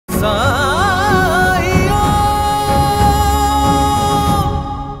साईं,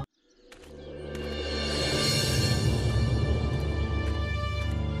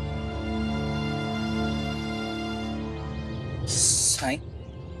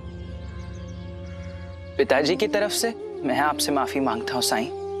 पिताजी की तरफ से मैं आपसे माफी मांगता हूँ साईं।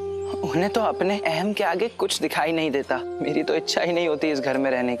 उन्हें तो अपने अहम के आगे कुछ दिखाई नहीं देता। मेरी तो इच्छा ही नहीं होती इस घर में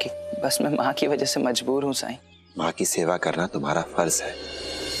रहने की, बस मैं माँ की वजह से मजबूर हूँ साईं। माँ की सेवा करना तुम्हारा फर्ज है,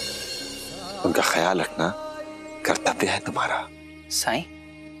 उनका ख्याल रखना कर्तव्य है तुम्हारा। साईं,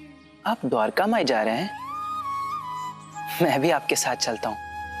 आप द्वारका माई जा रहे हैं? मैं भी आपके साथ चलता हूँ।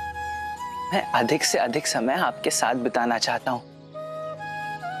 मैं अधिक से अधिक समय आपके साथ बिताना चाहता हूँ।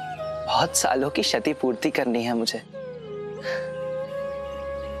 बहुत सालों की क्षति पूर्ति करनी है मुझे।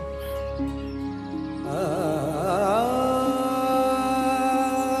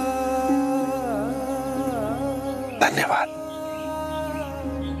 धन्यवाद।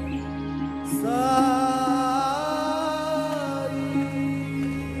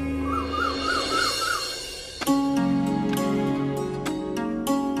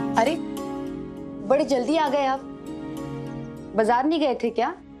 अरे बड़ी जल्दी आ गए आप। बाजार नहीं गए थे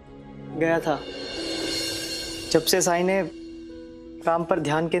क्या? गया था। जब से साईं ने काम पर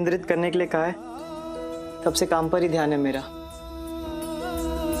ध्यान केंद्रित करने के लिए कहा है, तब से काम पर ही ध्यान है मेरा।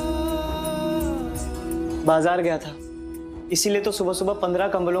 बाजार गया था, इसीलिए तो सुबह सुबह 15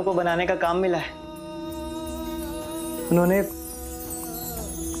 कंबलों को बनाने का काम मिला है। उन्होंने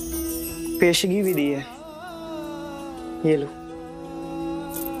पेशगी भी दी है, ये लो।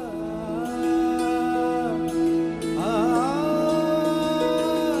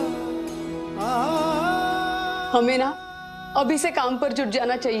 हमें ना अभी से काम पर जुट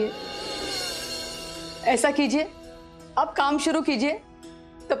जाना चाहिए। ऐसा कीजिए, आप काम शुरू कीजिए,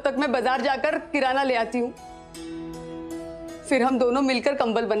 तब तक मैं बाजार जाकर किराना ले आती हूँ। फिर हम दोनों मिलकर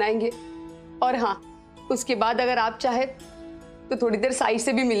कंबल बनाएंगे। और हाँ, उसके बाद अगर आप चाहे तो थोड़ी देर साई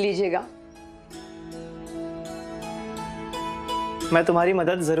से भी मिल लीजिएगा। मैं तुम्हारी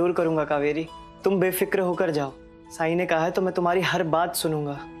मदद जरूर करूंगा कावेरी, तुम बेफिक्र होकर जाओ। साईं ने कहा है तो मैं तुम्हारी हर बात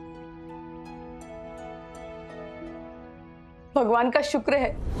सुनूंगा। भगवान का शुक्र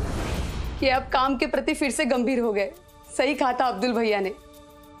है कि आप काम के प्रति फिर से गंभीर हो गए। सही कहा था अब्दुल भैया ने,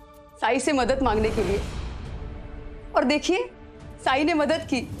 साई से मदद मांगने के लिए। और देखिए, साई ने मदद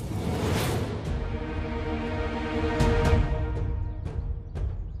की।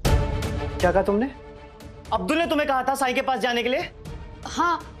 क्या कहा तुमने? अब्दुल ने तुम्हें कहा था साईं के पास जाने के लिए?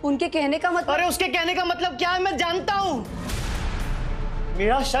 हाँ, उनके कहने का मतलब। अरे उसके कहने का मतलब क्या है मैं जानता हूं।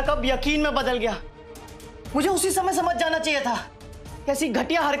 मेरा शक अब यकीन में बदल गया। मुझे उसी समय समझ जाना चाहिए था, कैसी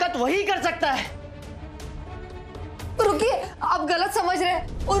घटिया हरकत वही कर सकता है। रुकिए, आप गलत समझ रहे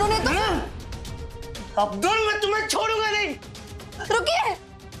हैं। उन्होंने तो अब्दुल, मैं तुम्हें छोड़ूंगा नहीं। रुकिए।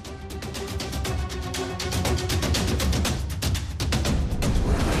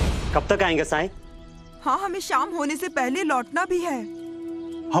 कब तक आएंगे साईं? हाँ, हमें शाम होने से पहले लौटना भी है।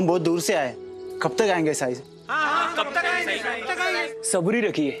 हम बहुत दूर से आए, कब तक आएंगे साईं? हाँ, कब तक आएंगे? सबूरी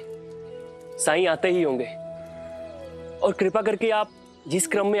रखिए, साईं आते ही होंगे। और कृपा करके आप जिस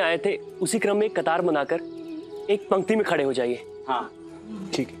क्रम में आए थे उसी क्रम में एक कतार बनाकर एक पंक्ति में खड़े हो जाइए। हाँ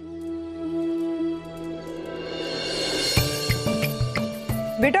ठीक है।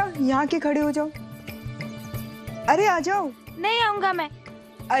 बेटा यहाँ के खड़े हो जाओ। अरे आ जाओ। नहीं आऊंगा मैं।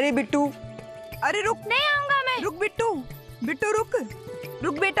 अरे बिट्टू, अरे रुक। नहीं आऊंगा मैं। रुक बिट्टू, बिट्टू रुक।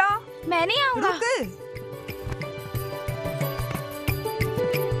 रुक बेटा। मैं नहीं आऊंगा। रुक।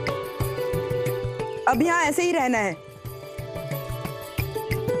 अब यहाँ ऐसे ही रहना है।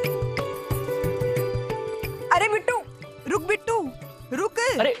 अरे बिट्टू रुक, बिट्टू रुक।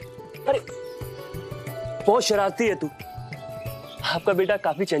 अरे अरे, बहुत शरारती है तू। आपका बेटा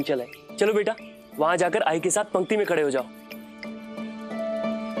काफी चंचल है। चलो बेटा, वहां जाकर आई के साथ पंक्ति में खड़े हो जाओ।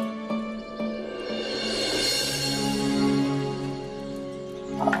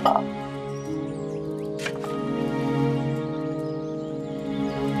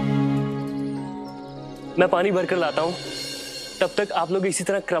 मैं पानी भरकर लाता हूं, तब तक आप लोग इसी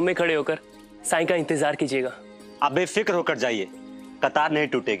तरह क्रम में खड़े होकर साईं का इंतजार कीजिएगा। आप बेफिक्र होकर जाइए, कतार नहीं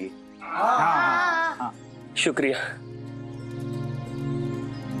टूटेगी। हाँ। शुक्रिया।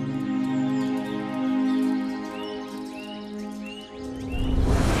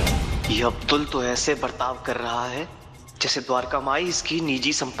 ये अब्दुल तो ऐसे बर्ताव कर रहा है जैसे द्वारका माई इसकी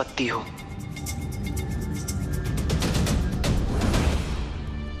निजी संपत्ति हो।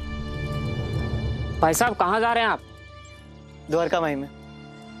 भाई साहब कहाँ जा रहे हैं आप? द्वारका माई में।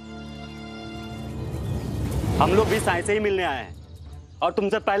 हम लोग भी साईं से ही मिलने आए हैं और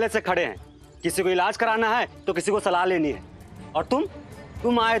तुमसे पहले से खड़े हैं। किसी को इलाज कराना है तो किसी को सलाह लेनी है, और तुम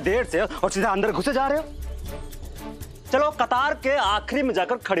तुम आए देर से और सीधा अंदर घुसे जा रहे हो। चलो कतार के आखिरी में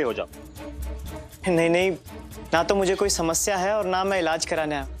जाकर खड़े हो जाओ। नहीं नहीं, ना तो मुझे कोई समस्या है और ना मैं इलाज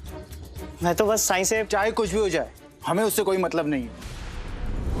कराने आया। मैं तो बस साई से, चाहे कुछ भी हो जाए, हमें उससे कोई मतलब नहीं है।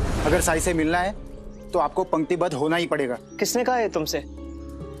 अगर साई से मिलना है तो आपको पंक्तिबद्ध होना ही पड़ेगा। किसने कहा है तुमसे?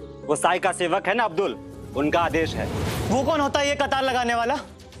 वो साई का सेवक है ना अब्दुल, उनका आदेश है। वो कौन होता है ये कतार लगाने वाला?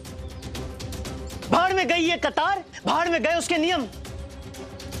 भाड़ में गई ये कतार, भाड़ में गए उसके नियम।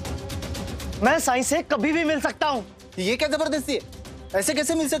 मैं साई से कभी भी मिल सकता हूं। ये क्या जबरदस्ती है? ऐसे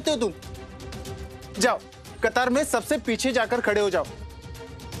कैसे मिल सकते हो तुम? जाओ, कतार में सबसे पीछे जाकर खड़े हो जाओ।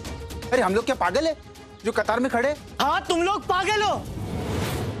 अरे हम लोग क्या पागल है जो कतार में खड़े? हाँ, तुम लोग पागल हो।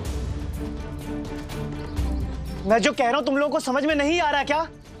 मैं जो कह रहा हूं तुम लोगों को समझ में नहीं आ रहा क्या?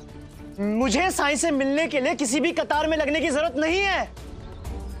 मुझे साई से मिलने के लिए किसी भी कतार में लगने की जरूरत नहीं है।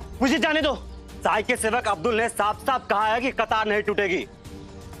 मुझे जाने दो। साई के सेवक अब्दुल ने साफ साफ कहा है कि कतार नहीं टूटेगी।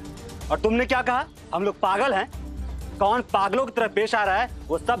 और तुमने क्या कहा? हम लोग पागल हैं? कौन पागलों की तरह पेश आ रहा है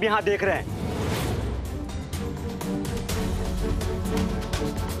वो सब यहां देख रहे हैं।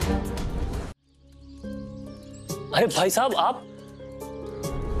 अरे भाई साहब, आप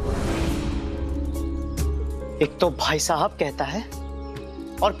एक तो भाई साहब कहता है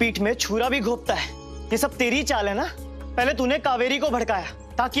और पीठ में छुरा भी घोंपता है। ये सब तेरी चाल है ना? पहले तूने कावेरी को भड़काया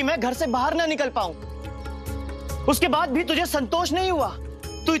ताकि मैं घर से बाहर ना निकल पाऊं। उसके बाद भी तुझे संतोष नहीं हुआ।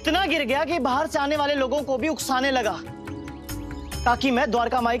 तू इतना गिर गया कि बाहर से आने वाले लोगों को भी उकसाने लगा ताकि मैं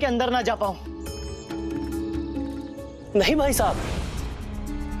द्वारका माई के अंदर ना जा पाऊं। नहीं भाई साहब,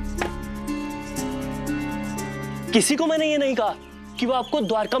 किसी को मैंने ये नहीं कहा कि वो आपको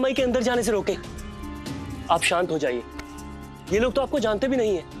द्वारका माई के अंदर जाने से रोके। आप शांत हो जाइए। ये लोग तो आपको जानते भी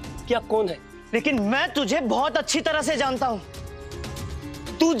नहीं है कि आप कौन है। लेकिन मैं तुझे बहुत अच्छी तरह से जानता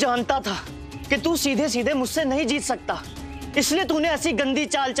हूं। तू जानता था कि तू सीधे सीधे मुझसे नहीं जीत सकता, इसलिए तूने ऐसी गंदी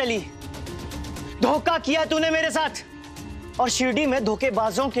चाल चली। धोखा किया तूने मेरे साथ, और शिरडी में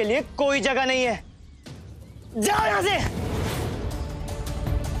धोखेबाजों के लिए कोई जगह नहीं है। जा यहां से।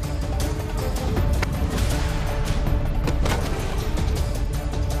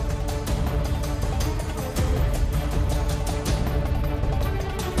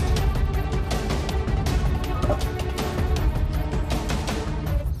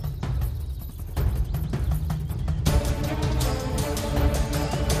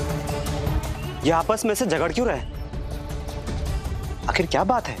 ये आपस में से झगड़ क्यों रहे? आखिर क्या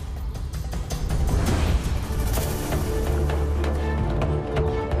बात है?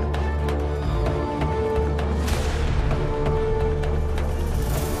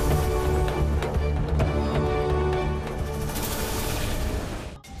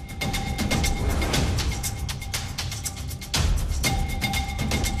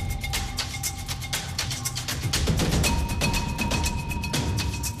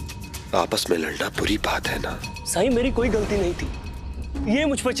 आपस में लड़ना बुरी बात है ना? साईं, मेरी कोई गलती नहीं थी। ये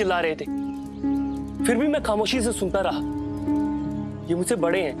मुझ पर चिल्ला रहे थे, फिर भी मैं खामोशी से सुनता रहा। ये मुझसे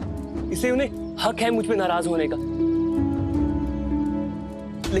बड़े हैं, इसलिए उन्हें हक है मुझ पे नाराज होने का।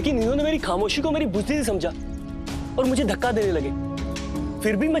 लेकिन इन्होंने मेरी खामोशी को मेरी बुजदिली समझा और मुझे धक्का देने लगे।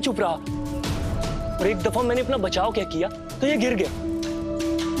 फिर भी मैं चुप रहा, और एक दफा मैंने अपना बचाव क्या किया तो ये गिर गया।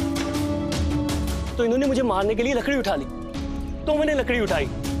 तो इन्होंने मुझे मारने के लिए लकड़ी उठा ली, तो मैंने लकड़ी उठाई।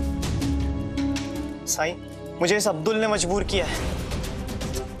 साईं, मुझे इस अब्दुल ने मजबूर किया है।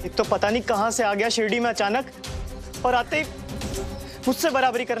 एक तो पता नहीं कहां से आ गया शिरडी में अचानक, और आते ही मुझसे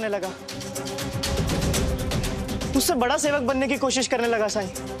बराबरी करने लगा। मुझसे बड़ा सेवक बनने की कोशिश करने लगा। साईं,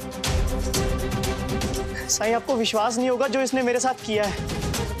 साईं, आपको विश्वास नहीं होगा जो इसने मेरे साथ किया है।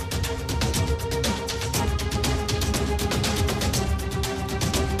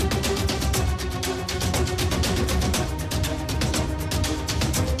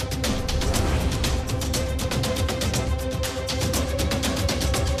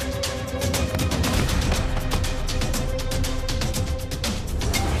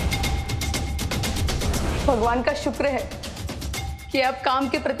 भगवान का शुक्र है कि आप काम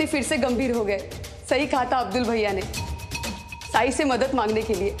के प्रति फिर से गंभीर हो गए। सही कहा था अब्दुल भैया ने, साई से मदद मांगने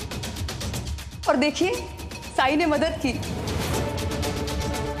के लिए। और देखिए, साई ने मदद की।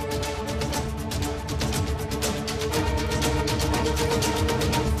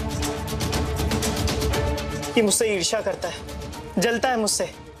 ये मुझसे ईर्ष्या करता है, जलता है मुझसे।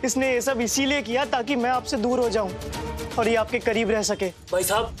 इसने ये सब इसीलिए किया ताकि मैं आपसे दूर हो जाऊं और ये आपके करीब रह सके। भाई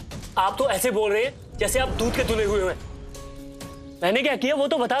साहब, आप तो ऐसे बोल रहे हैं जैसे आप दूध के धुले हुए हैं। मैंने क्या किया वो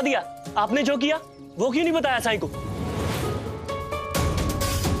तो बता दिया। आपने जो किया वो क्यों नहीं बताया साईं को?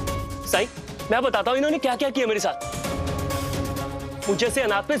 साईं, मैं बताता हूं इन्होंने क्या क्या किया मेरे साथ। मुझे से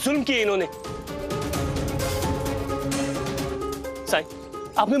अनाथ पे जुल्म किए इन्होंने। साईं,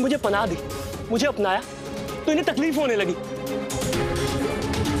 आपने मुझे पनाह दी, मुझे अपनाया, तो इन्हें तकलीफ होने लगी।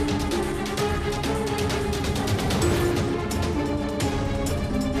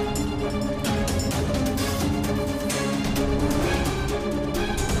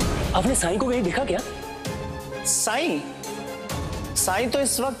 आपने साईं को कहीं देखा क्या? साईं? साईं तो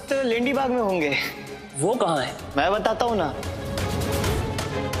इस वक्त लेंडी बाग में होंगे। वो कहाँ है? मैं बताता हूँ ना।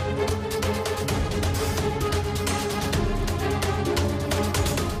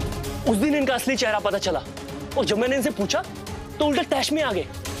 उस दिन इनका असली चेहरा पता चला और जब मैंने इनसे पूछा तो उल्टा तैश में आ गए।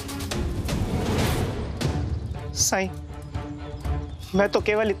 साईं, मैं तो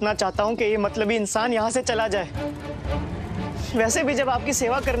केवल इतना चाहता हूं कि ये मतलबी इंसान यहां से चला जाए। वैसे भी जब आपकी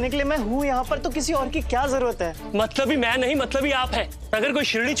सेवा करने के लिए मैं हूं यहां पर, तो किसी और की क्या जरूरत है? मतलबी मैं नहीं, मतलबी आप हैं। अगर कोई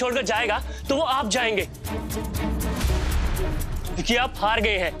शिरडी छोड़कर जाएगा तो वो आप जाएंगे, क्योंकि आप हार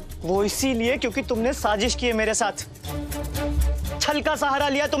गए हैं। वो इसीलिए क्योंकि तुमने साजिश की है मेरे साथ। छल का सहारा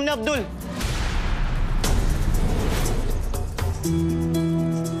लिया तुमने अब्दुल।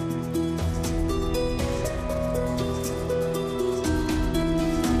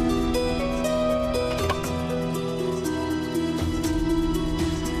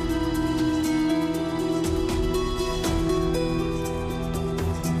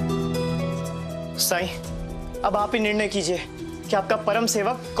 साईं, अब आप ही निर्णय कीजिए कि आपका परम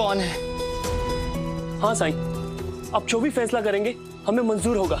सेवक कौन है। हाँ साईं, आप जो भी फैसला करेंगे हमें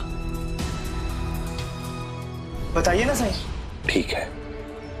मंजूर होगा। बताइए ना साईं। ठीक है,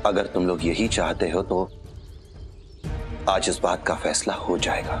 अगर तुम लोग यही चाहते हो तो आज इस बात का फैसला हो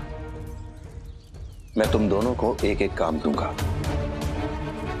जाएगा। मैं तुम दोनों को एक एक काम दूंगा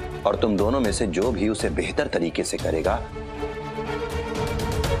और तुम दोनों में से जो भी उसे बेहतर तरीके से करेगा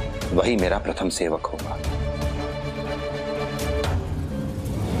वही मेरा प्रथम सेवक होगा।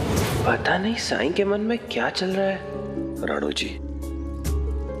 पता नहीं साईं के मन में क्या चल रहा है। राणू जी,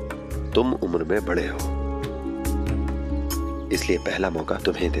 तुम उम्र में बड़े हो, इसलिए पहला मौका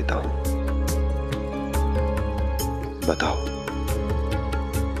तुम्हें देता हूं। बताओ,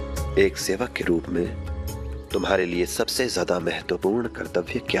 एक सेवक के रूप में तुम्हारे लिए सबसे ज्यादा महत्वपूर्ण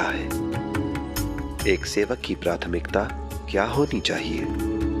कर्तव्य क्या है? एक सेवक की प्राथमिकता क्या होनी चाहिए?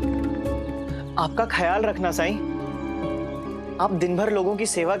 आपका ख्याल रखना साईं। आप दिन भर लोगों की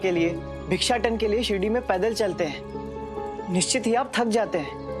सेवा के लिए, भिक्षाटन के लिए शिरडी में पैदल चलते हैं। निश्चित ही आप थक जाते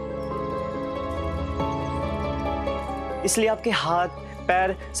हैं, इसलिए आपके हाथ,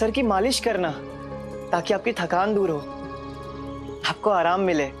 पैर, सर की मालिश करना ताकि आपकी थकान दूर हो, आपको आराम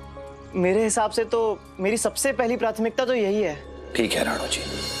मिले। मेरे हिसाब से तो मेरी सबसे पहली प्राथमिकता तो यही है। ठीक है राणू जी,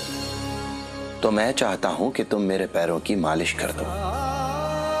 तो मैं चाहता हूं कि तुम मेरे पैरों की मालिश कर दो।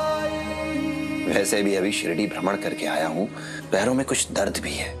 वैसे भी अभी शिरडी भ्रमण करके आया हूं, पैरों में कुछ दर्द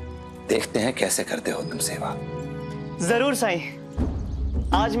भी है। देखते हैं कैसे करते हो तुम सेवा। जरूर साईं,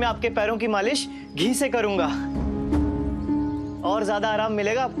 आज मैं आपके पैरों की मालिश घी से करूंगा और ज्यादा आराम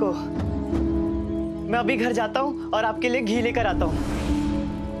मिलेगा आपको। मैं अभी घर जाता हूं और आपके लिए घी लेकर आता हूं।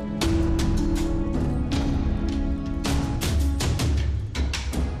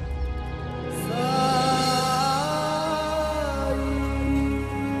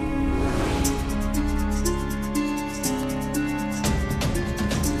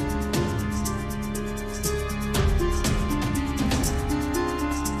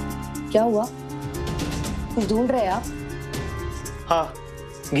 क्या हुआ? कुछ ढूंढ रहे हैं आप? हाँ,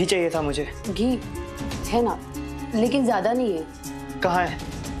 घी चाहिए था मुझे। घी है ना, लेकिन ज्यादा नहीं है। कहाँ है?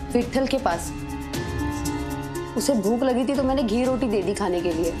 विट्ठल के पास। उसे भूख लगी थी तो मैंने घी रोटी दे दी खाने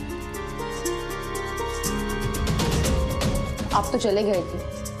के लिए। आप तो चले गए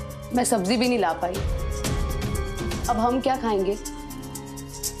थे, मैं सब्जी भी नहीं ला पाई। अब हम क्या खाएंगे?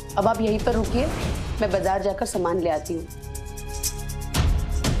 अब आप यहीं पर रुकिए, मैं बाजार जाकर सामान ले आती हूँ।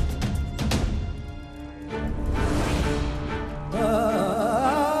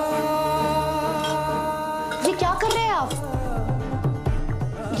 ये क्या कर रहे हैं आप?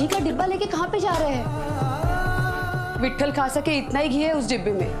 घी का डिब्बा लेके कहाँ पे जा रहे हैं? विट्ठल खा सके इतना ही घी है उस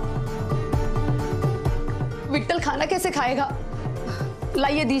डिब्बे में। विट्ठल खाना कैसे खाएगा?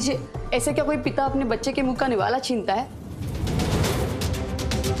 लाइए दीजिए। ऐसे क्या कोई पिता अपने बच्चे के मुंह का निवाला छीनता है?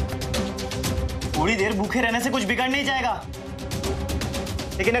 थोड़ी देर भूखे रहने से कुछ बिगड़ नहीं जाएगा,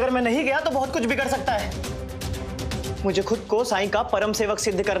 लेकिन अगर मैं नहीं गया तो बहुत कुछ बिगड़ सकता है। मुझे खुद को साईं का परम सेवक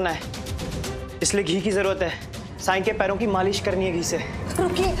सिद्ध करना है, इसलिए घी की जरूरत है। साईं के पैरों की मालिश करनी है घी से।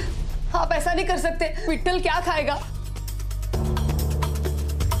 रुकिए, आप ऐसा नहीं कर सकते। विट्ठल क्या खाएगा?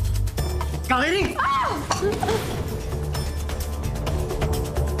 कावेरी!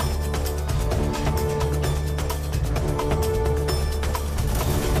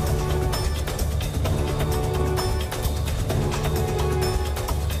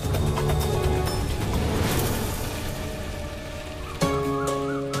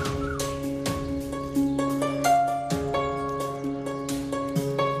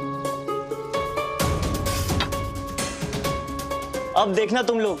 अब देखना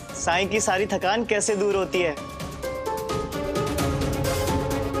तुम लोग साईं की सारी थकान कैसे दूर होती है।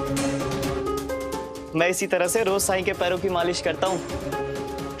 मैं इसी तरह से रोज साईं के पैरों की मालिश करता हूँ।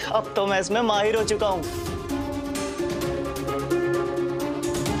 अब तो मैं इसमें माहिर हो चुका हूँ।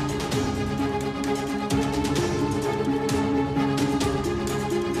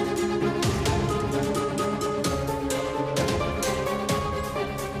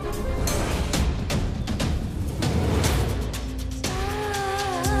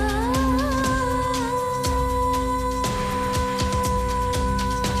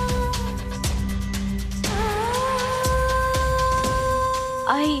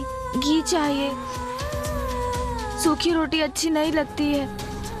 आई घी चाहिए, सूखी रोटी अच्छी नहीं लगती है।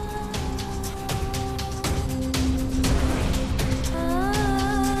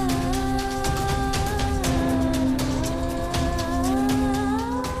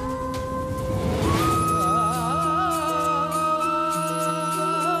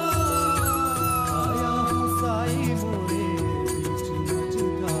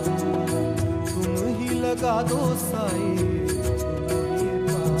 तुम ही लगा दो साई,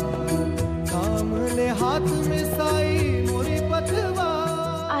 हाथ में साई मोरी पतवा।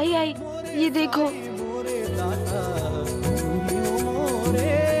 आई आई ये देखो, मोरे दाता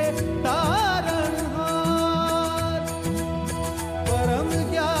मोरे तारणहार, परम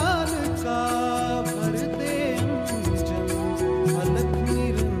ज्ञान का भर दे अंजन, अलख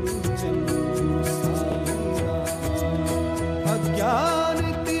निरंजन साईरा। अज्ञान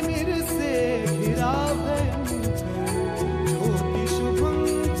तिमिर से घिरा भयंकर, ज्योति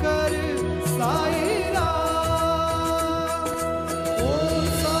शुभंकर साई।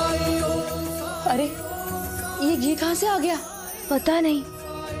 अरे ये घी कहाँ से आ गया? पता नहीं।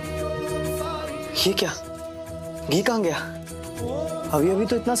 ये क्या, घी कहाँ गया? अभी अभी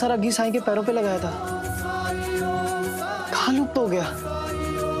तो इतना सारा घी साईं के पैरों पे लगाया था, कहाँ लुप्त हो गया?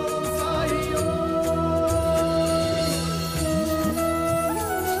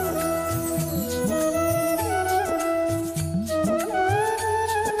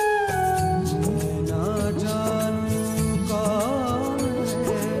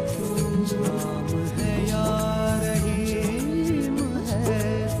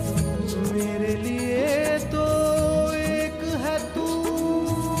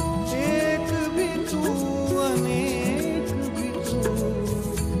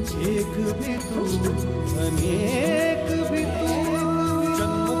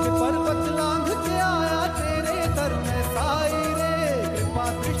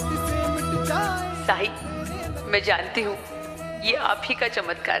 साई, मैं जानती हूँ ये आप ही का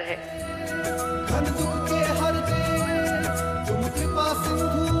चमत्कार है। धन दुख के हर दे तुम कृपा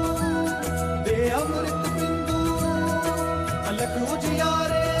सिंधु, दे अमृत बिंदु, अलख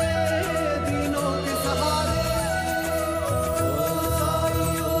उजियारे दीनों के सहारे। ओम साई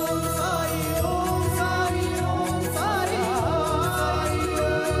ओम साई ओम साई ओम साई ओम साई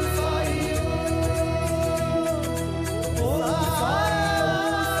ओम साई।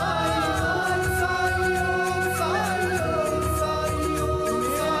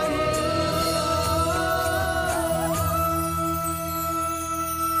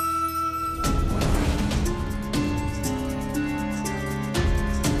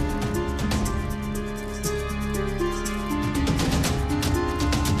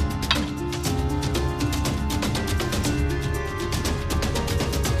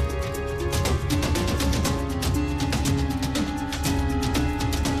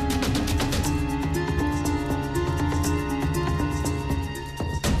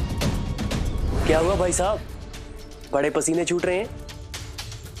 क्या हुआ भाई साहब, बड़े पसीने छूट रहे हैं?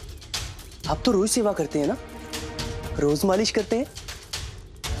 आप तो रोज सेवा करते हैं ना, रोज मालिश करते हैं।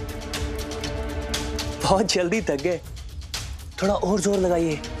 बहुत जल्दी थक गए, थोड़ा और जोर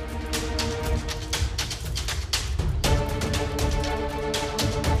लगाइए।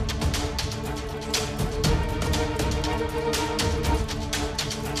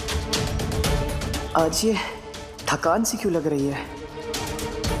 आज ये थकान सी क्यों लग रही है?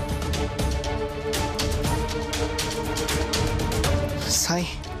 साईं,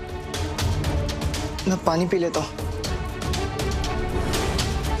 मैं पानी पी लेता हूँ।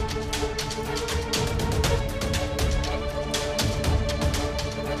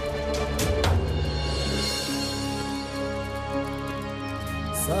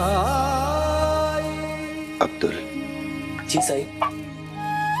 अब्दुल जी साईं।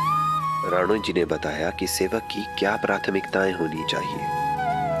 राणू जी ने बताया कि सेवक की क्या प्राथमिकताएं होनी चाहिए।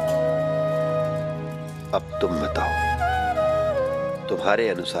 अब तुम बताओ, तुम्हारे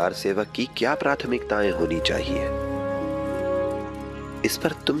अनुसार सेवक की क्या प्राथमिकताएं होनी चाहिए? इस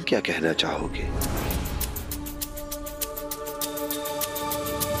पर तुम क्या कहना चाहोगे?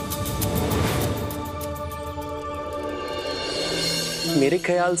 मेरे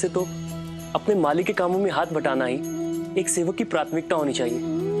ख्याल से तो अपने मालिक के कामों में हाथ बटाना ही एक सेवक की प्राथमिकता होनी चाहिए।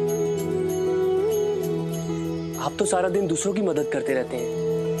 आप तो सारा दिन दूसरों की मदद करते रहते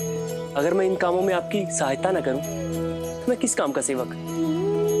हैं। अगर मैं इन कामों में आपकी सहायता न करूं तो मैं किस काम का सेवक?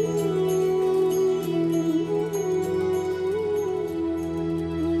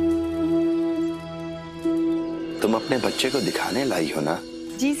 तुम अपने बच्चे को दिखाने लाई हो ना?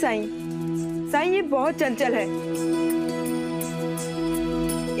 जी साईं, साईं ये बहुत चंचल है,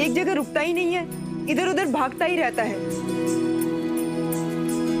 एक जगह रुकता ही नहीं है, इधर उधर भागता ही रहता है।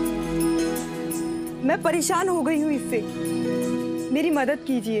 मैं परेशान हो गई हूँ इससे, मेरी मदद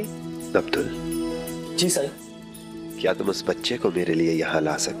कीजिए। अब्दुल। जी साईं। क्या तुम उस बच्चे को मेरे लिए यहाँ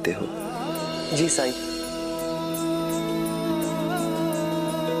ला सकते हो? जी साईं।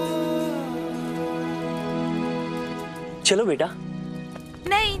 चलो बेटा।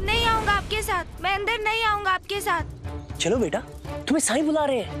 नहीं, नहीं आऊंगा आपके साथ, मैं अंदर नहीं आऊंगा आपके साथ। चलो बेटा, तुम्हें साईं बुला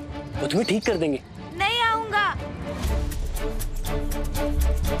रहे हैं, वो तुम्हें ठीक कर देंगे। नहीं आऊंगा।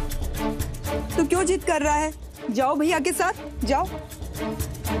 तो क्यों जिद कर रहा है? जाओ भैया के साथ, जाओ।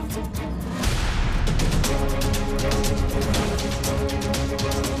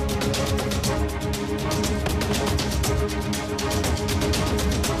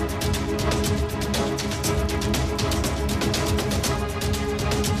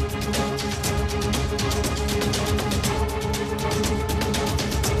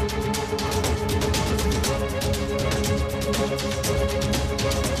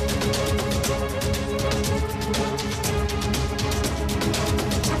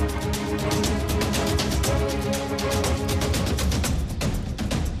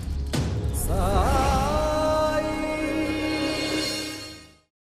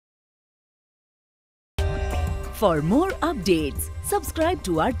 For more updates, subscribe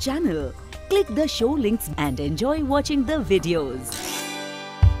to our channel, click the show links and enjoy watching the videos.